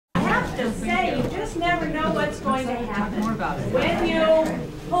have to say, you just never know what's going to happen when you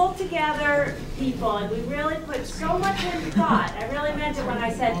pull together people, and we really put so much in thought. I really meant it when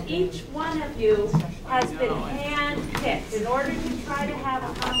I said each one of you has been hand-picked in order to try to have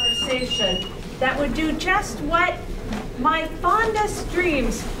a conversation that would do just what my fondest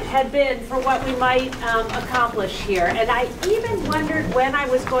dreams had been for what we might accomplish here. And I even wondered when I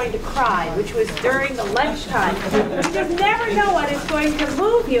was going to cry, which was during the lunchtime. You just never know what is going to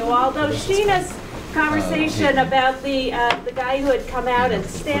move you, although Sheena's conversation about the guy who had come out and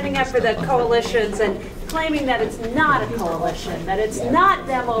standing up for the coalitions and claiming that it's not a coalition, that it's not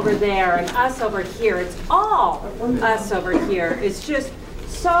them over there and us over here, it's all us over here. It's just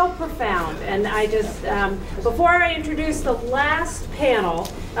so profound. And I just, before I introduce the last panel,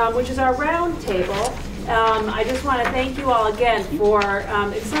 which is our round table, I just want to thank you all again for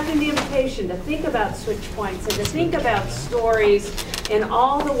accepting the invitation to think about switch points and to think about stories in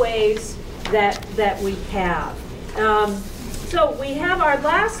all the ways that we have. So we have our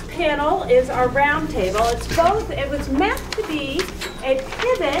last panel is our round table. It's both, it was meant to be a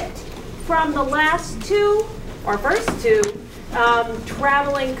pivot from the last two, or first two,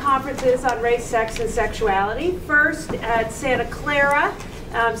 traveling conferences on race, sex, and sexuality. First at Santa Clara,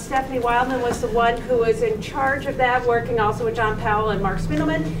 Stephanie Wildman was the one who was in charge of that, working also with John Powell and Mark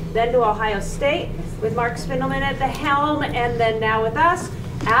Spindelman, then to Ohio State with Mark Spindelman at the helm, and then now with us.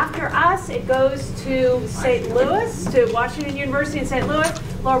 After us, it goes to St. Louis, to Washington University in St. Louis.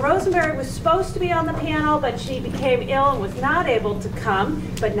 Laura Rosenberry was supposed to be on the panel, but she became ill and was not able to come.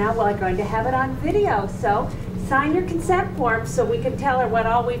 But now we're going to have it on video. So sign your consent form so we can tell her what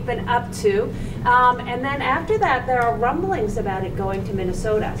all we've been up to. And then after that, there are rumblings about it going to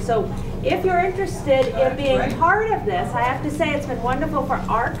Minnesota. So if you're interested in being part of this, I have to say it's been wonderful for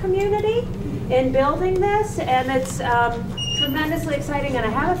our community in building this, and it's tremendously exciting, and I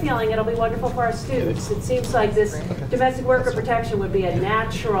have a feeling it'll be wonderful for our students. It seems like this domestic worker protection would be a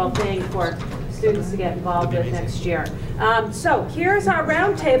natural thing for students to get involved with next year. So here's our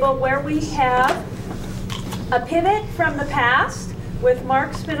round table where we have a pivot from the past with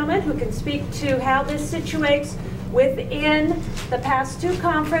Mark Spindelman, who can speak to how this situates within the past two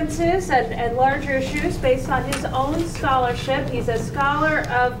conferences and larger issues based on his own scholarship. He's a scholar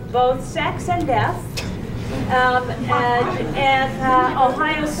of both sex and death at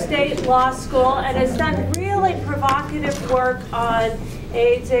Ohio State Law School, and has done really provocative work on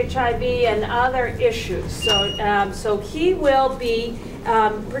AIDS, HIV, and other issues. So, so he will be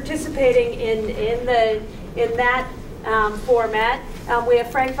participating in that format. We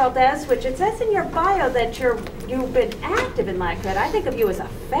have Frank Valdez, which it says in your bio that you've been active in LACCRIT. I think of you as a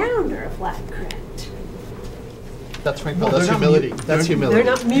founder of LACCRIT. That's Frank Valdez. That's humility. That's humility.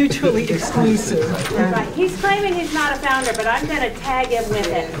 They're not mutually exclusive. Right. He's claiming he's not a founder, but I'm going to tag him with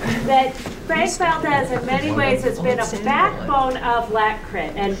it. That Frank Valdez, in many ways, has been a backbone of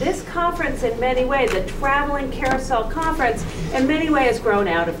LACCRIT. And this conference, in many ways, the Traveling Carousel Conference, in many ways, has grown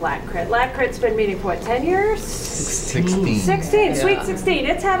out of LACCRIT. LACCRIT's been meeting for, what, 10 years? 16. 16, yeah. Sweet 16.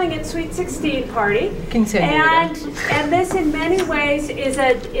 It's having its Sweet 16 party. Continue. And this, in many ways, is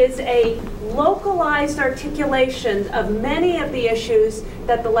a localized articulation of many of the issues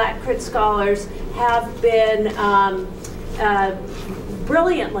that the LACCRIT scholars have been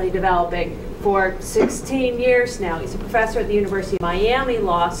brilliantly developing for 16 years now. He's a professor at the University of Miami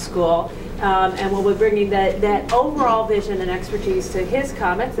Law School, and we'll be bringing that overall vision and expertise to his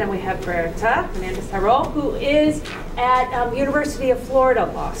comments. Then we have Berta Hernandez-Tarol, who is at University of Florida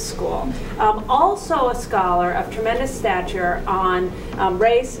Law School, also a scholar of tremendous stature on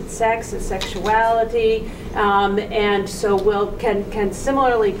race and sex and sexuality, and so can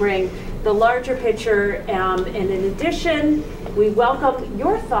similarly bring the larger picture, and in addition, we welcome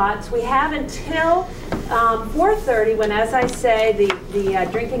your thoughts. We have until 4:30 when, as I say, the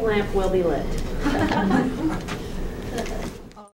drinking lamp will be lit.